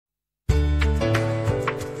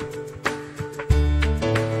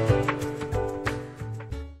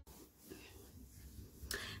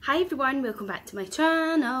Hi everyone, welcome back to my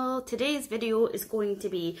channel. Today's video is going to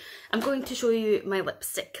be, I'm going to show you my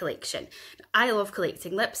lipstick collection. I love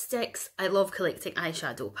collecting lipsticks, I love collecting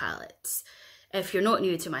eyeshadow palettes. If you're not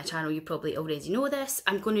new to my channel, you probably already know this.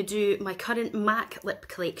 I'm going to do my current MAC lip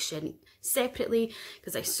collection separately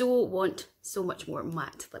because I so want so much more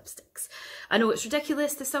matte lipsticks. I know it's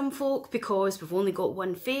ridiculous to some folk because we've only got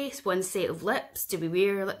one face, one set of lips. Do we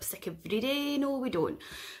wear lipstick every day? No, we don't.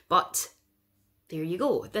 But there you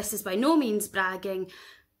go. This is by no means bragging.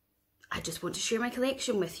 I just want to share my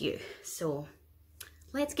collection with you. So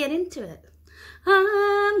let's get into it.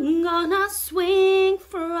 I'm gonna swing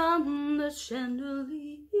from the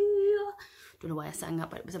chandelier. Don't know why I sang that,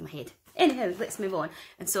 but it was in my head. Anyhow, let's move on.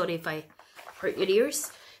 And sorry if I hurt your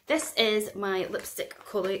ears. This is my lipstick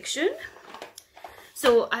collection.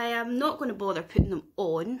 So I am not going to bother putting them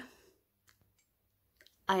on.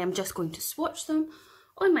 I am just going to swatch them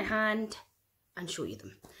on my hand and show you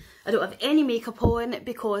them. I don't have any makeup on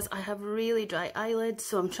because I have really dry eyelids,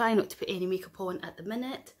 so I'm trying not to put any makeup on at the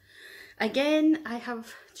minute. Again, I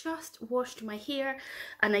have just washed my hair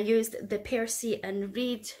and I used the Percy and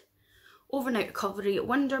Reed Overnight Recovery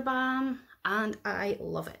Wonder Balm and I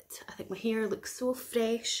love it. I think my hair looks so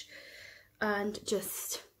fresh and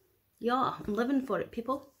just, yeah, I'm living for it,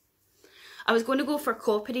 people. I was going to go for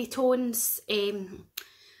coppery tones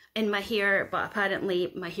in my hair, but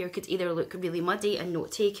apparently my hair could either look really muddy and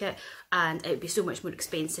not take it, and it would be so much more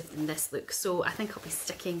expensive than this look, so I think I'll be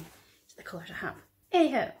sticking to the colours I have.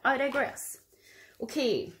 Anyhow, I digress.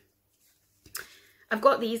 Okay, I've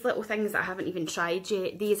got these little things that I haven't even tried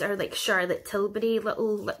yet. These are like Charlotte Tilbury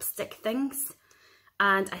little lipstick things,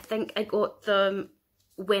 and I think I got them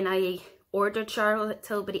when I ordered Charlotte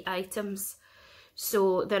Tilbury items.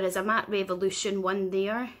 So there is a Matte Revolution one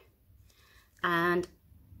there, and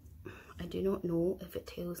I do not know if it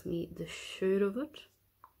tells me the shade of it.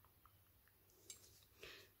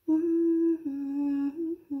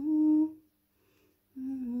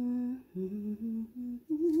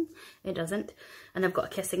 It doesn't. And I've got a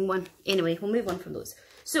kissing one. Anyway, we'll move on from those.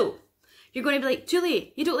 So, you're going to be like,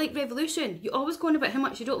 Julie, you don't like Revolution. You're always going about how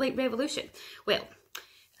much you don't like Revolution. Well,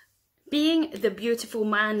 being the beautiful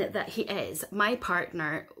man that he is, my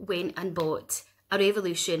partner went and bought a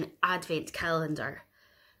Revolution advent calendar.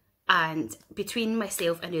 And between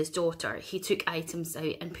myself and his daughter, he took items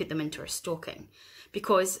out and put them into our stocking.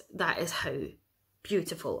 Because that is how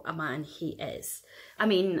beautiful a man he is. I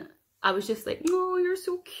mean, I was just like, oh, you're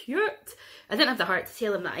so cute. I didn't have the heart to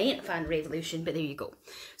tell him that I ain't a fan of Revolution, but there you go.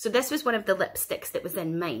 So this was one of the lipsticks that was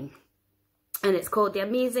in mine. And it's called the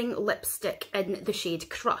Amazing Lipstick in the shade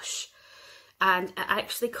Crush. And it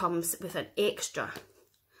actually comes with an extra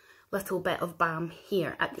little bit of balm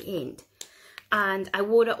here at the end. And I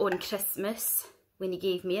wore it on Christmas when he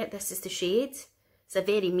gave me it. This is the shade. It's a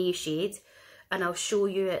very me shade. And I'll show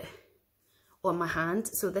you it on my hand.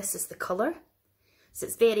 So this is the colour. So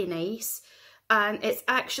it's very nice. And it's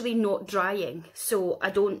actually not drying. So I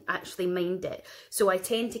don't actually mind it. So I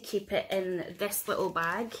tend to keep it in this little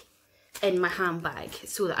bag in my handbag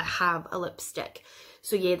so that I have a lipstick.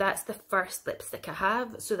 So yeah, that's the first lipstick I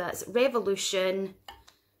have. So that's Revolution.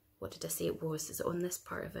 What did I say it was? Is it on this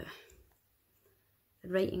part of it? The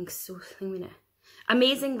writing's so thin.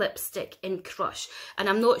 Amazing Lipstick in Crush. And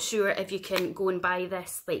I'm not sure if you can go and buy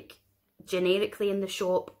this like generically in the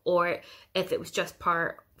shop or if it was just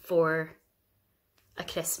part for a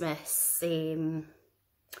Christmas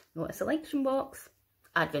not a selection box,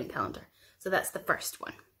 advent calendar. So that's the first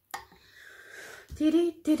one.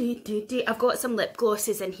 I've got some lip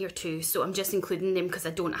glosses in here too, so I'm just including them because I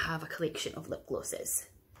don't have a collection of lip glosses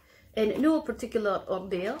in no particular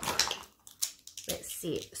order. Let's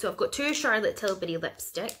see. So I've got two Charlotte Tilbury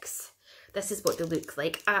lipsticks. This is what they look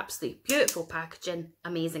like. Absolutely beautiful packaging.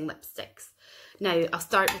 Amazing lipsticks. Now, I'll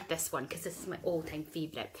start with this one because this is my all-time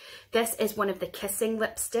favourite. This is one of the kissing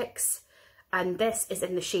lipsticks. And this is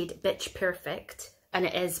in the shade Bitch Perfect. And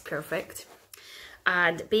it is perfect.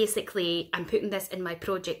 And basically, I'm putting this in my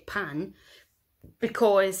project pan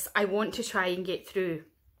because I want to try and get through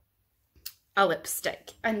a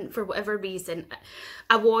lipstick, and for whatever reason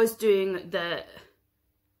I was doing the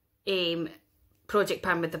project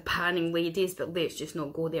pan with the panning ladies, but let's just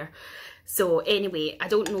not go there. So anyway, I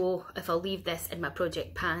don't know if I'll leave this in my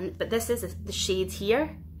project pan, but this is the shade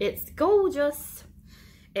here. It's gorgeous.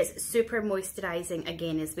 It's super moisturising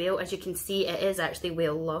again as well. As you can see, it is actually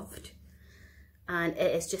well loved, and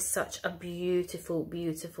it is just such a beautiful,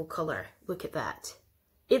 beautiful colour. Look at that.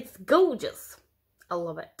 It's gorgeous. I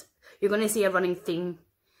love it. You're going to see a running theme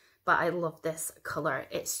but I love this colour.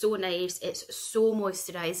 It's so nice, it's so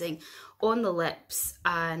moisturising on the lips,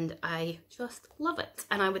 and I just love it.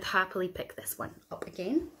 And I would happily pick this one up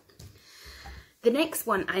again. The next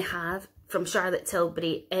one I have from Charlotte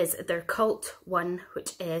Tilbury is their cult one,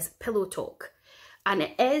 which is Pillow Talk. And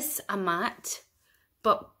it is a matte,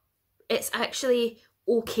 but it's actually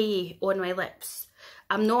okay on my lips.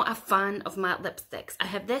 I'm not a fan of matte lipsticks. I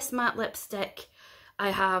have this matte lipstick. I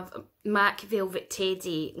have MAC Velvet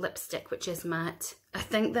Teddy lipstick, which is matte. I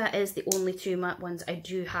think that is the only two matte ones I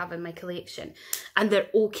do have in my collection. And they're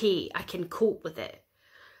okay. I can cope with it.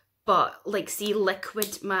 But, like, see,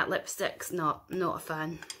 liquid matte lipsticks, not a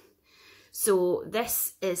fan. So,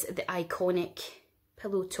 this is the iconic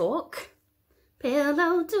Pillow Talk.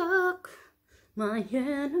 Pillow Talk, my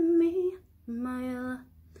enemy, my...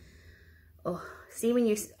 Oh, see, when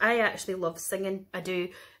you... I actually love singing, I do.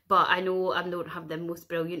 But I know I don't have the most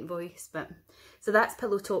brilliant voice. But so that's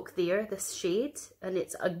Pillow Talk there, this shade. And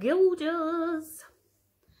it's a gorgeous.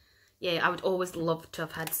 Yeah, I would always love to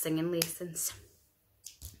have had singing lessons.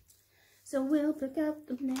 So we'll pick up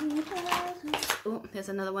the neighbours. Oh, there's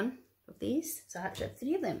another one of these. So I actually have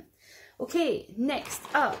 3 of them. Okay, next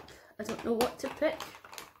up. I don't know what to pick.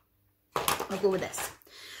 I'll go with this.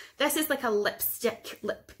 This is like a lipstick,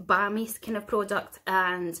 lip balmy kind of product.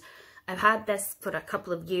 And I've had this for a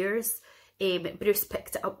couple of years. Bruce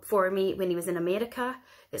picked it up for me when he was in America.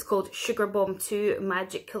 It's called Sugar Bomb 2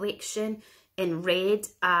 Magic Collection in red,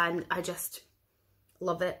 and I just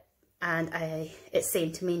love it. And it's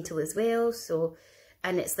sentimental as well. So,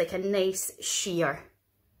 and it's like a nice sheer,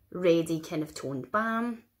 reddy kind of toned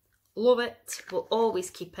balm. Love it. Will always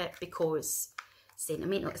keep it because it's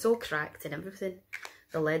sentimental. It's all cracked and everything.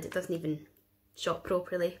 The lid, it doesn't even shut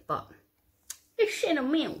properly, but it's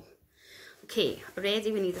sentimental. Okay,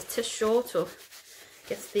 ready, we need a tissue to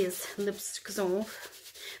get these lipsticks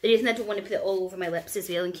off. The reason I don't want to put it all over my lips as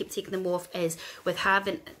well and keep taking them off is with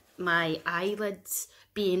having my eyelids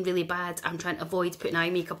being really bad, I'm trying to avoid putting eye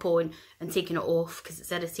makeup on and taking it off because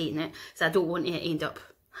it's irritating it. So I don't want to end up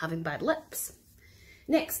having bad lips.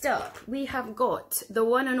 Next up, we have got the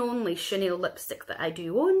one and only Chanel lipstick that I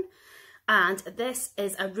do own. And this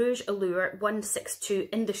is a Rouge Allure 162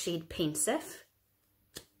 in the shade Pensive.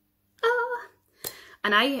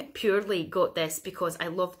 And I purely got this because I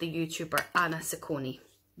love the YouTuber Anna Ciccone.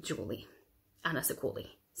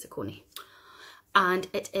 And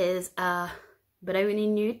it is a brownie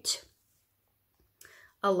nude.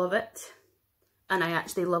 I love it. And I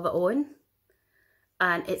actually love it on.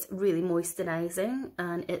 And it's really moisturising.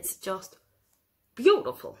 And it's just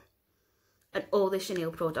beautiful. And all the Chanel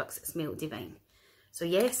products smell divine. So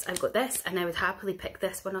yes, I've got this. And I would happily pick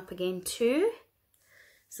this one up again too.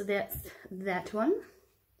 So that's that one.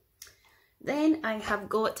 Then I have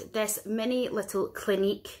got this mini little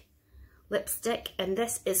Clinique lipstick, and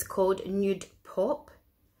this is called Nude Pop.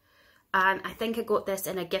 And I think I got this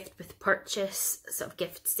in a gift with purchase sort of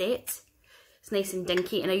gift set. It's nice and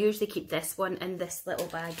dinky, and I usually keep this one in this little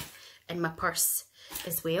bag in my purse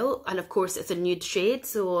as well. And of course it's a nude shade,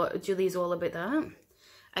 so Julie's all about that.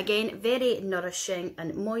 Again, very nourishing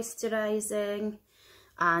and moisturising.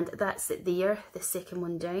 And that's it there, the second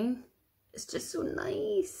one down. It's just so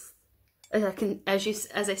nice.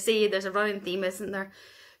 As I say, there's a running theme, isn't there,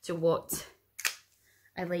 to what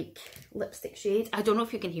I like lipstick shade. I don't know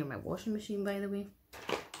if you can hear my washing machine, by the way.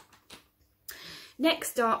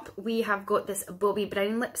 Next up, we have got this Bobbi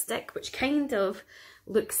Brown lipstick, which kind of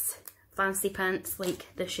looks fancy pants like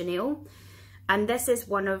the Chanel. And this is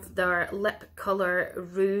one of their lip colour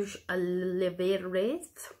Rouge Allure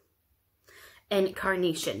in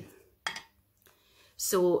Carnation.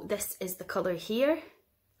 So this is the colour here.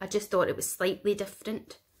 I just thought it was slightly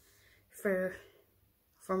different for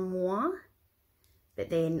moi. But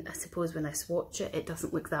then I suppose when I swatch it, it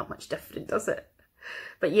doesn't look that much different, does it?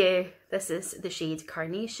 But yeah, this is the shade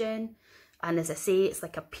Carnation. And as I say, it's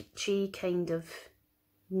like a peachy kind of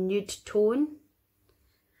nude tone.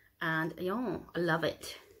 And yeah, I love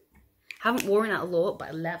it. Haven't worn it a lot, but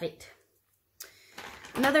I love it.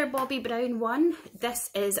 Another Bobbi Brown one. This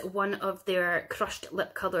is one of their crushed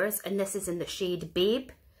lip colours, and this is in the shade Babe.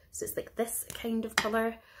 So it's like this kind of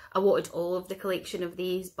colour. I wanted all of the collection of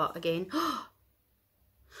these, but again,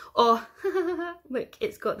 oh, look,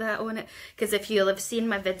 it's got that on it. Because if you'll have seen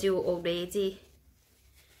my video already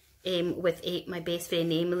with my best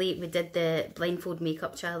friend Emily, we did the blindfold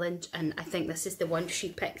makeup challenge, and I think this is the one she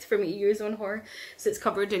picked for me to use on her. So it's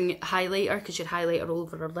covered in highlighter, because you'd highlighter all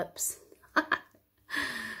over her lips.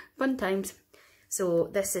 Fun times. So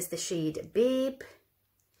this is the shade Babe.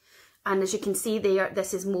 And as you can see there,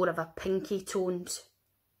 this is more of a pinky toned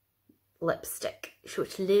lipstick. So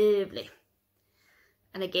it's lovely.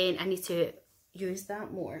 And again, I need to use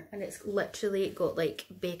that more. And it's literally got like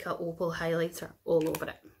Becca Opal highlighter all over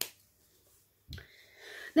it.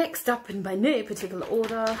 Next up, in my no particular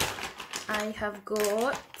order, I have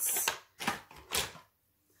got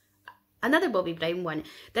another Bobbi Brown one.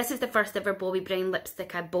 This is the first ever Bobbi Brown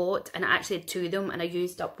lipstick I bought, and I actually had two of them, and I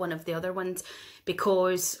used up one of the other ones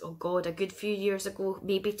because, oh god, a good few years ago,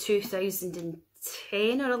 maybe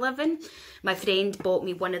 2010 or 11, my friend bought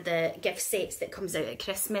me one of the gift sets that comes out at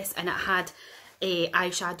Christmas, and it had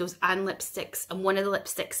eyeshadows and lipsticks, and one of the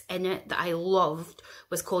lipsticks in it that I loved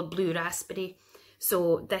was called Blue Raspberry.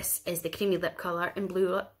 So this is the creamy lip colour in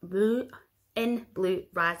blue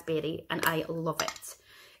raspberry, and I love it.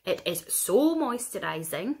 It is so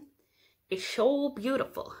moisturising. It's so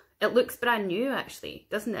beautiful. It looks brand new actually,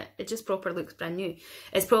 doesn't it? It just proper looks brand new.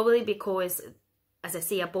 It's probably because, as I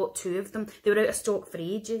say, I bought two of them. They were out of stock for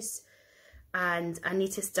ages, and I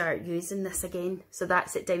need to start using this again. So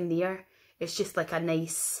that's it down there. It's just like a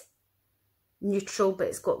nice neutral, but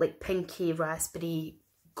it's got like pinky raspberry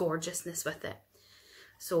gorgeousness with it.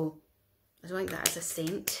 So I don't like that as a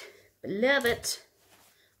scent, but love it.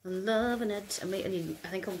 I'm loving it. I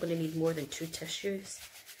think I'm going to need more than 2 tissues.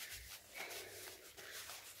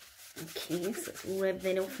 Okay, so let's rub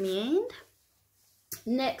that off my end.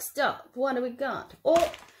 Next up, what do we got?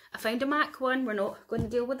 Oh, I found a MAC one. We're not going to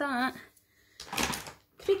deal with that.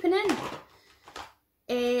 Creeping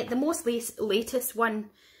in. The most latest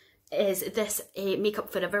one is this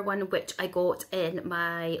Makeup Forever one, which I got in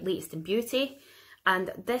my Latest in Beauty.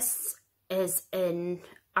 And this is in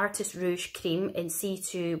Artist Rouge Cream in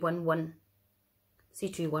C211.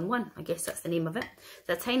 C211, I guess that's the name of it. It's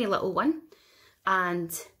a tiny little one.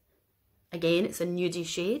 And again, it's a nudie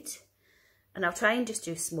shade. And I'll try and just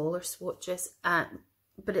do smaller swatches.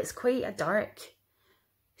 But it's quite a dark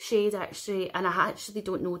shade actually. And I actually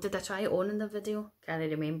don't know, did I try it on in the video? Can't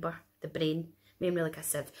remember. The brain made me like a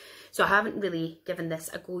sieve. So I haven't really given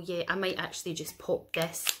this a go yet. I might actually just pop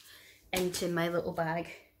this into my little bag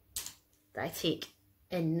that I take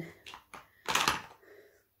in.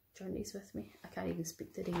 Join these with me. I can't even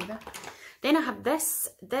speak today either. Then I have this.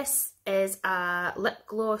 This is a lip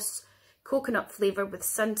gloss, coconut flavour with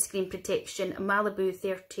sunscreen protection, Malibu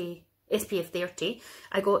 30, SPF 30.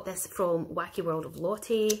 I got this from Wacky World of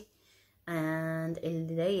Lottie, and I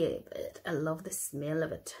love it. I love the smell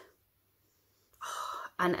of it.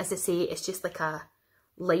 And as I say, it's just like a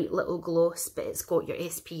light little gloss, but it's got your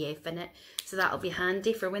SPF in it, so that'll be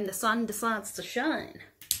handy for when the sun decides to shine.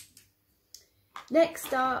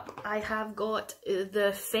 Next up, I have got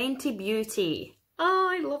the Fenty Beauty. Oh,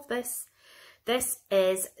 I love this. This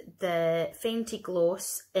is the Fenty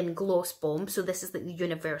Gloss in Gloss Bomb, so this is like the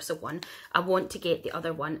universal one. I want to get the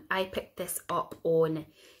other one. I picked this up on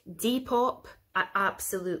Depop. I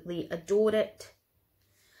absolutely adore it.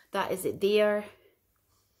 That is it there.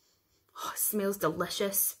 Oh, it smells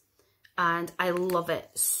delicious, and I love it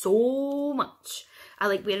so much. I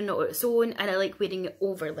like wearing it on its own, and I like wearing it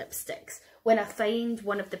over lipsticks. When I find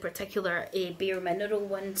one of the particular Bare Mineral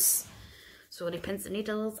ones, sorry, pins and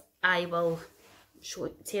needles, I will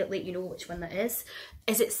let you know which one that is.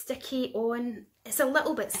 Is it sticky on? It's a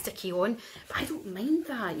little bit sticky on, but I don't mind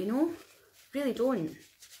that, you know, really don't.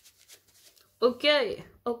 Okay.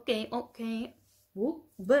 Whoop,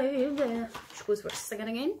 baby. She goes for singing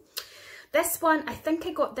again. This one, I think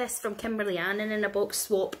I got this from Kimberly Annan in a box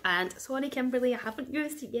swap, and sorry Kimberly, I haven't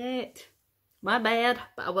used it yet. My bad,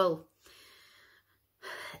 but I will.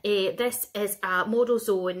 This is a Model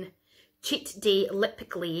Zone Cheat Day Lip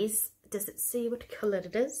Glaze. Does it say what colour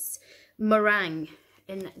it is? Meringue,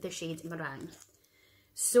 in the shade Meringue.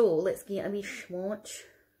 So, let's get a wee swatch.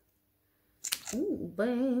 Ooh,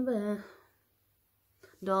 baby.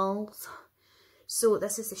 Dolls. So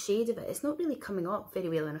this is the shade of it. It's not really coming up very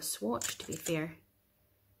well in a swatch, to be fair.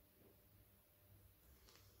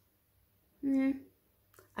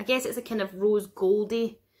 I guess it's a kind of rose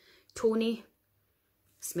goldy, tony.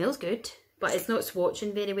 Smells good, but it's not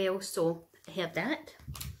swatching very well, so I have that.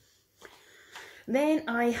 Then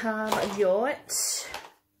I have got,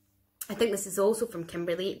 I think this is also from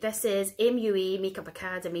Kimberly. This is MUA Makeup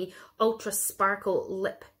Academy Ultra Sparkle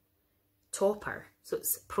Lip Topper. So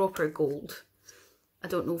it's proper gold. I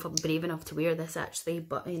don't know if I'm brave enough to wear this actually,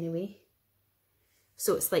 but anyway.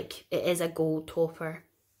 So it's like, it is a gold topper.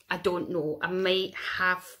 I don't know. I might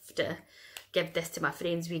have to give this to my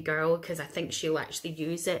friend's wee girl, because I think she'll actually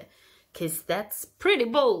use it, because that's pretty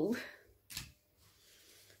bold.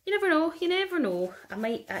 You never know, you never know. I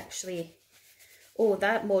might actually... Oh,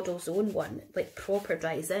 that Model Zone one, like, proper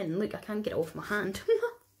dries in. Look, I can't get it off my hand.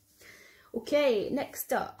 Okay,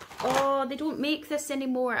 next up. Oh, they don't make this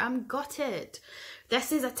anymore. I'm gutted.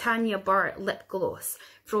 This is a Tanya Burr lip gloss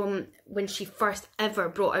from when she first ever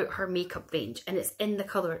brought out her makeup range, and it's in the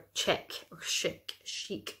colour Chic or Chic.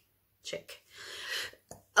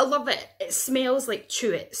 I love it. It smells like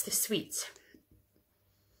Chewits, the sweet.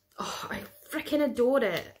 Oh, I freaking adore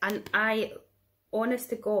it, and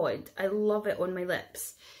honest to God, I love it on my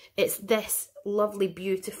lips. It's this lovely,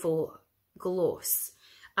 beautiful gloss,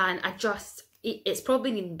 and it's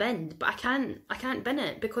probably been binned, but I can't bin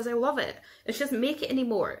it because I love it. It doesn't make it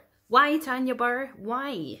anymore. Why, Tanya Burr?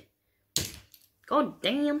 Why? God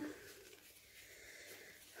damn.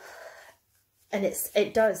 And it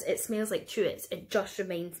smells like Chewits. It just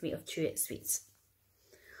reminds me of Chewits sweets.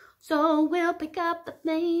 So we'll pick up the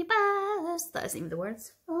neighbours. That isn't even the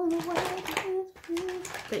words.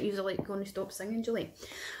 But you're like going to stop singing, Julie.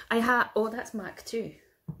 Oh, that's MAC too.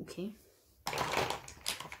 Okay.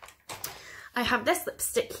 I have this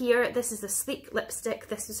lipstick here. This is a sleek lipstick.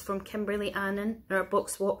 This is from Kimberly Annan, or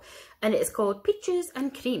Box Swap, and it is called Peaches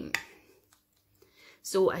and Cream.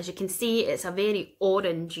 So as you can see, it's a very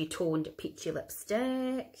orangey toned peachy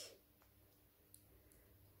lipstick.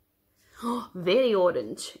 Oh, very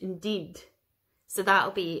orange indeed. So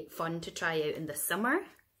that'll be fun to try out in the summer.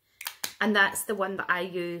 And that's the one that I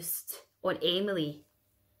used on Emily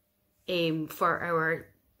for our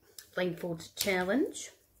blindfold challenge.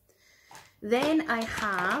 Then I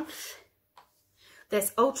have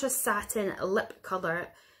this Ultra Satin Lip Colour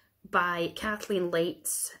by Kathleen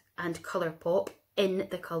Lights and Colourpop in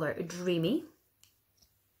the colour Dreamy.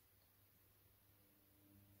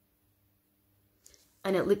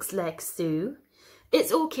 And it looks like so.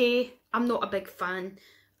 It's okay. I'm not a big fan.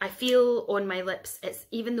 I feel on my lips,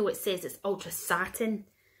 even though it says it's Ultra Satin,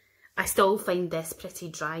 I still find this pretty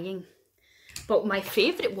drying. But my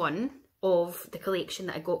favourite one of the collection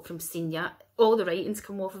that I got from Senior, all the writings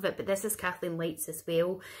come off of it, but this is Kathleen Lights as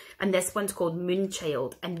well, and this one's called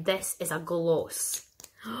Moonchild, and this is a gloss.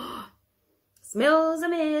 Smells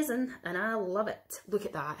amazing, and I love it. Look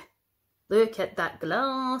at that. Look at that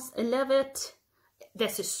gloss. I love it.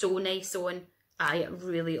 This is so nice on. I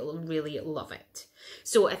really, really love it.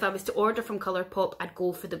 So if I was to order from Colourpop, I'd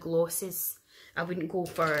go for the glosses. I wouldn't go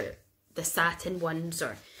for the satin ones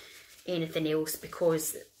or anything else,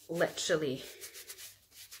 because literally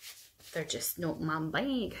they're just not my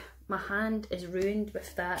bag. My hand is ruined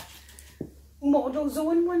with that Model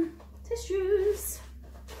Zone one. Tissues.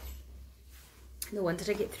 No wonder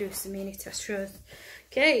I get through so many tissues.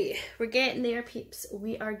 Okay, we're getting there, peeps.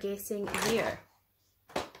 We are getting there.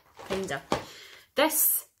 Kinda.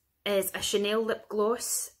 This is a Chanel lip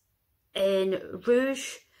gloss in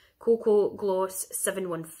Rouge Cocoa Gloss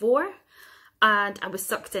 714. And I was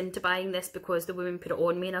sucked into buying this because the woman put it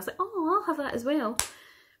on me, and I was like, oh, I'll have that as well.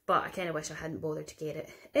 But I kind of wish I hadn't bothered to get it.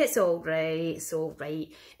 It's alright, it's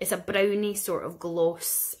alright. It's a brownie sort of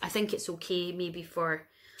gloss. I think it's okay maybe for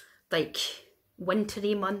like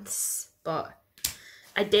wintry months, but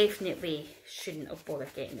I definitely shouldn't have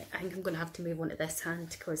bothered getting it. I think I'm going to have to move on to this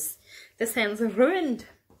hand because this hand's ruined.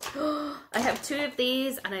 I have two of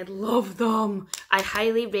these and I love them. I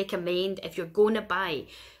highly recommend, if you're going to buy,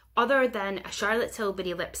 other than a Charlotte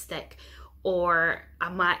Tilbury lipstick or a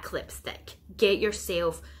MAC lipstick, get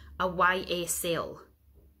yourself a YSL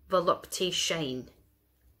Volupté Shine.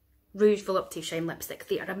 Rouge Volupté Shine lipstick.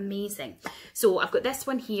 They are amazing. So I've got this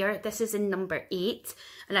one here. This is in number 8.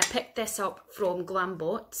 And I picked this up from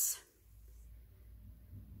Glambots.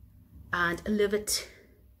 And I love it.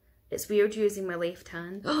 It's weird using my left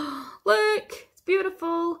hand. Oh, look! It's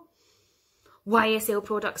beautiful. YSL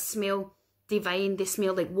products smell divine. They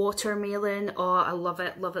smell like watermelon. Oh, I love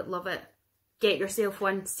it, love it, love it. Get yourself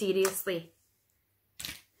one, seriously.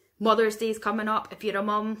 Mother's Day is coming up. If you're a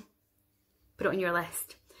mum, put it on your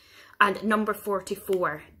list. And number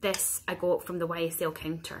 44, this I got from the YSL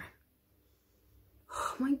counter.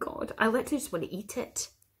 Oh my god, I literally just want to eat it.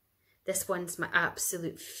 This one's my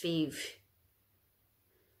absolute fave.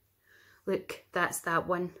 Look, that's that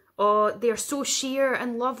one. Oh, they're so sheer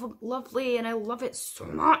and lovely, and I love it so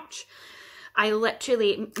much. I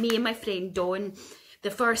literally, me and my friend Dawn,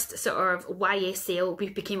 the first sort of YSL, we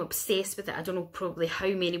became obsessed with it. I don't know probably how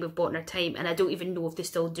many we've bought in our time, and I don't even know if they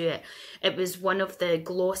still do it. It was one of the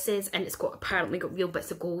glosses, and it's apparently got real bits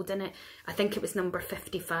of gold in it. I think it was number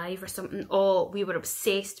 55 or something. Oh, we were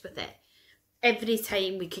obsessed with it. Every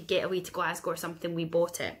time we could get away to Glasgow or something, we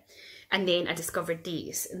bought it. And then I discovered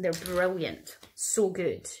these, and they're brilliant. So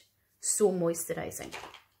good. So moisturising.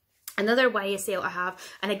 Another YSL I have,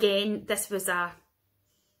 and again, this was a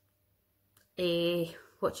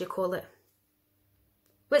what do you call it?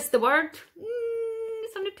 What's the word?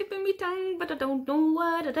 It's on the tip of my tongue, but I don't know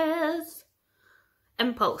what it is.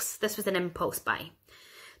 Impulse. This was an impulse buy.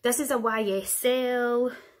 This is a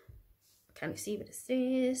YSL. I can't see what it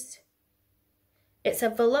says. It's a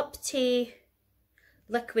Volupte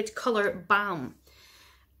liquid colour balm.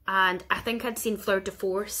 And I think I'd seen Fleur de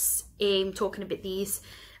Force talking about these.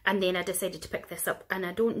 And then I decided to pick this up. And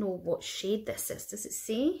I don't know what shade this is. Does it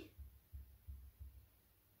say?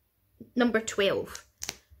 Number 12.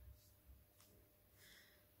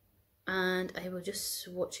 And I will just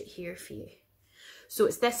swatch it here for you. So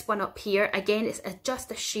it's this one up here. Again, it's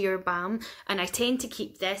just a sheer balm. And I tend to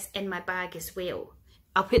keep this in my bag as well.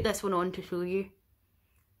 I'll put this one on to show you.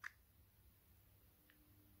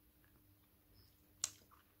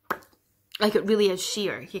 Like, it really is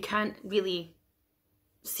sheer. You can't really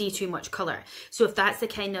see too much colour. So if that's the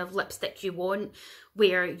kind of lipstick you want,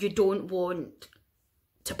 where you don't want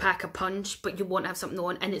to pack a punch, but you want to have something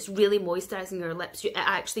on, and it's really moisturising your lips, it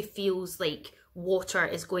actually feels like water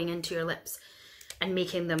is going into your lips and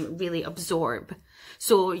making them really absorb.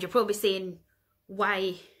 So you're probably saying,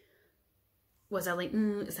 why was I like,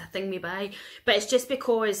 it's a thing we buy? But it's just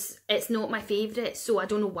because it's not my favourite, so I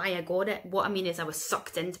don't know why I got it. What I mean is I was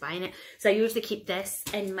sucked into buying it. So I usually keep this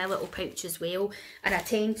in my little pouch as well, and I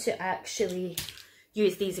tend to actually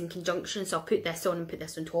use these in conjunction, so I'll put this on and put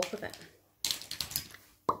this on top of it.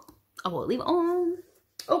 I will leave it on.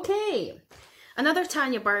 Okay, another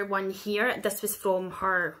Tanya Burr one here. This was from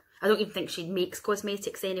her, I don't even think she makes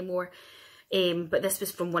cosmetics anymore, but this was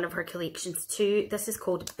from one of her collections too. This is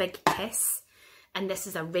called Big Kiss, and this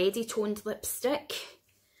is a ready toned lipstick,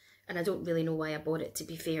 and I don't really know why I bought it, to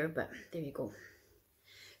be fair, but there you go.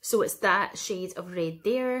 So it's that shade of red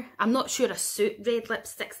there. I'm not sure I suit red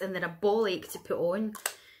lipsticks and they're a ball ache to put on,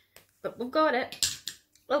 but we've got it.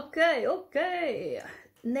 Okay, okay.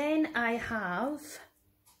 And then I have,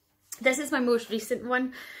 this is my most recent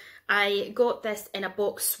one. I got this in a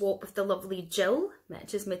box swap with the lovely Jill,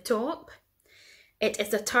 which is my top. It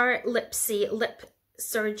is a Tarte Lipsy Lip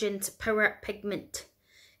Surgent Power Pigment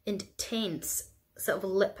Intense sort of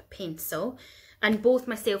lip pencil. And both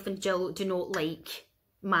myself and Jill do not like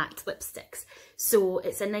matte lipsticks. So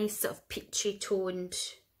it's a nice sort of peachy toned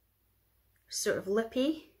sort of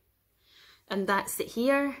lippy. And that's it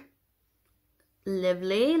here.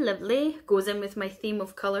 Lovely, lovely. Goes in with my theme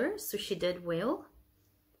of colours, so she did well.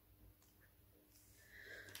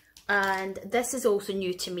 And this is also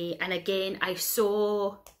new to me, and again I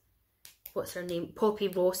saw, what's her name, Poppy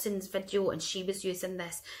Rawson's video, and she was using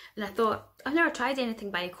this, and I thought, I've never tried anything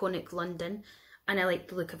by Iconic London, and I like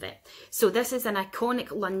the look of it. So this is an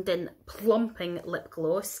Iconic London plumping lip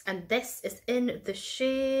gloss, and this is in the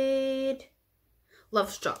shade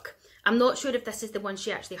Love Struck. I'm not sure if this is the one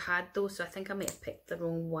she actually had though, so I think I might have picked the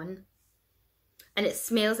wrong one. And it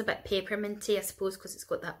smells a bit pepperminty, I suppose, because it's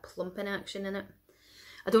got that plumping action in it.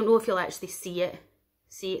 I don't know if you'll actually see it.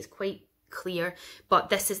 See, it's quite clear, but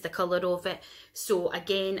this is the colour of it. So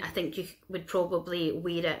again, I think you would probably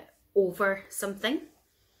wear it over something.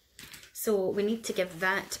 So we need to give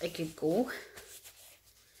that a good go.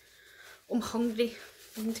 I'm hungry.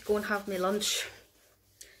 I need to go and have my lunch.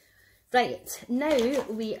 Right, now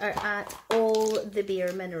we are at all the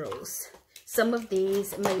Bare Minerals. Some of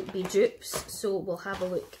these might be dupes, so we'll have a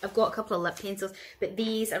look. I've got a couple of lip pencils, but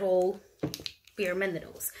these are all Bare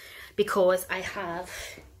Minerals because I have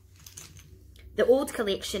the old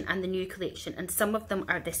collection and the new collection, and some of them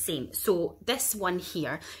are the same. So this one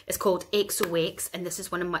here is called XOX, and this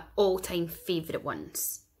is one of my all-time favourite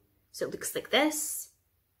ones. So it looks like this.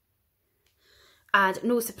 And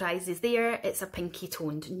no surprises there, it's a pinky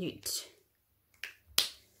toned nude.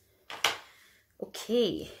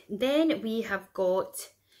 Okay, then we have got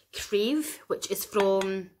Crave, which is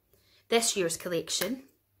from this year's collection.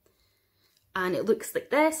 And it looks like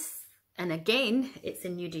this. And again, it's a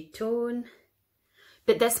nudie tone.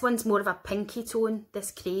 But this one's more of a pinky tone,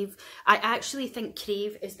 this Crave. I actually think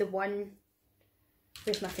Crave is the one,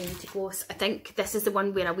 where's my Fenty gloss? I think this is the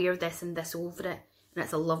one where I wear this and this over it. And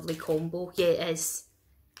it's a lovely combo. Yeah, it is.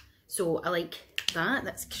 So I like that.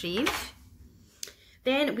 That's Crave.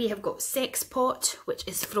 Then we have got Sex Pot, which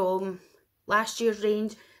is from last year's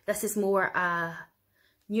range. This is more a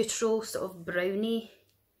neutral sort of brownie,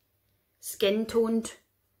 skin toned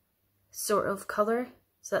sort of colour.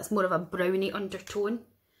 So that's more of a brownie undertone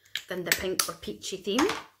than the pink or peachy theme.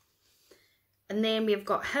 And then we've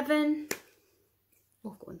got Heaven.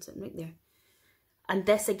 Oh, I've got one sitting right there. And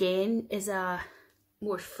this again is a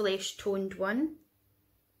more flesh toned one,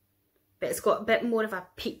 but it's got a bit more of a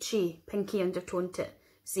peachy pinky undertone to it,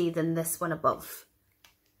 see, than this one above.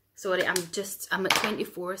 Sorry, I'm at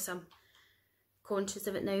 24, so I'm conscious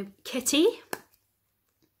of it now. Kitty,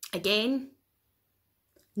 Again,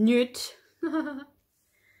 nude.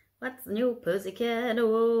 What's new, pussycat?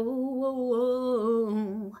 Oh.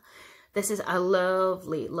 This is a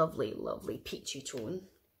lovely, lovely, lovely peachy tone.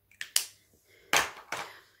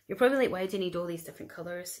 You're probably like, why do you need all these different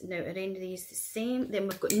colours? Now, are any of these the same? Then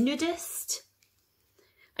we've got nudist.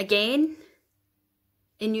 Again,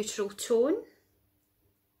 a neutral tone.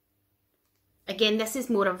 Again, this is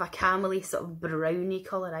more of a camely sort of browny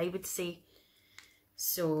colour, I would say.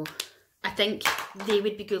 So I think they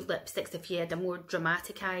would be good lipsticks if you had a more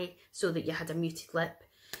dramatic eye, so that you had a muted lip.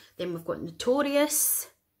 Then we've got Notorious.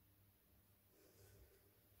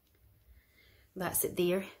 That's it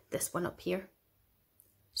there, this one up here.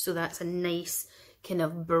 So that's a nice kind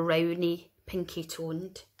of browny, pinky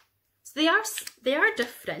toned. So they are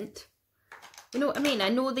different. You know what I mean? I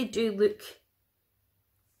know they do look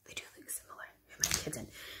similar. Who am I kidding?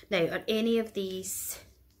 Now, are any of these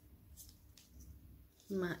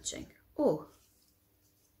matching? Oh,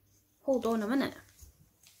 hold on a minute.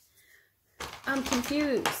 I'm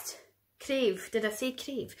confused. Crave, did I say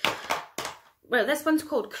Crave? Well, this one's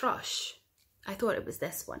called Crush. I thought it was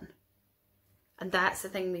this one. And that's the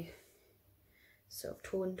thing we sort of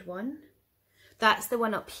toned one. That's the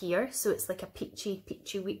one up here, so it's like a peachy,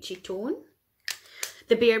 weechy tone.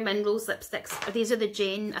 The Bare Minerals lipsticks, these are the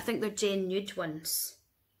Jane, I think they're Jane Nude ones.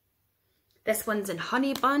 This one's in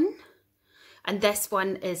Honey Bun, and this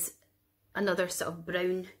one is another sort of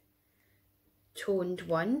brown toned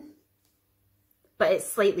one. But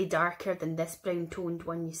it's slightly darker than this brown toned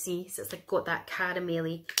one, you see. So it's like got that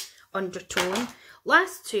caramelly undertone.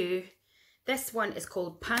 Last two, this one is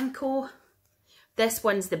called Panko. This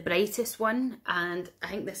one's the brightest one, and I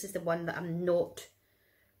think this is the one that I'm not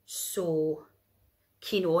so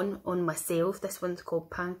keen on myself. This one's called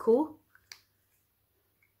Panko.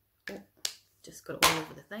 Oh, just got it all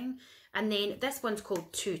over the thing. And then this one's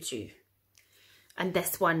called Tutu. And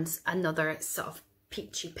this one's another sort of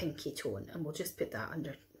peachy pinky tone, and we'll just put that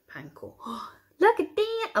under Panko. Oh, look at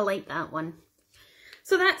that, I like that one.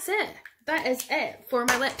 So that's it. That is it for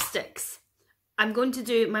my lipsticks. I'm going to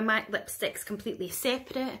do my MAC lipsticks completely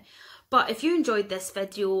separate. But if you enjoyed this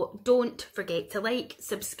video, don't forget to like,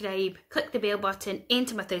 subscribe, click the bell button,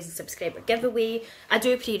 enter my 1,000 subscriber giveaway. I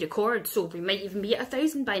do pre-record, so we might even be at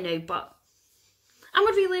 1,000 by now, but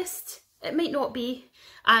I'm a realist. It might not be.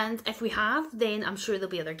 And if we have, then I'm sure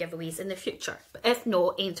there'll be other giveaways in the future. But if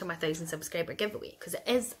not, enter my 1,000 subscriber giveaway, because it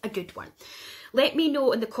is a good one. Let me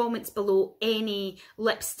know in the comments below any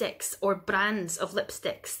lipsticks or brands of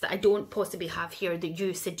lipsticks that I don't possibly have here that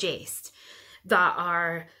you suggest that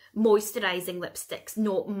are moisturising lipsticks,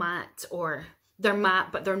 not matte, or they're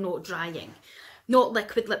matte but they're not drying. Not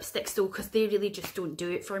liquid lipsticks though, because they really just don't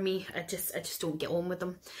do it for me. I just don't get on with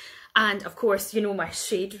them. And of course, you know my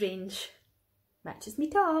shade range matches me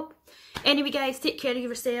top. Anyway guys, take care of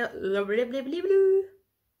yourself.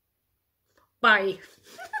 Bye.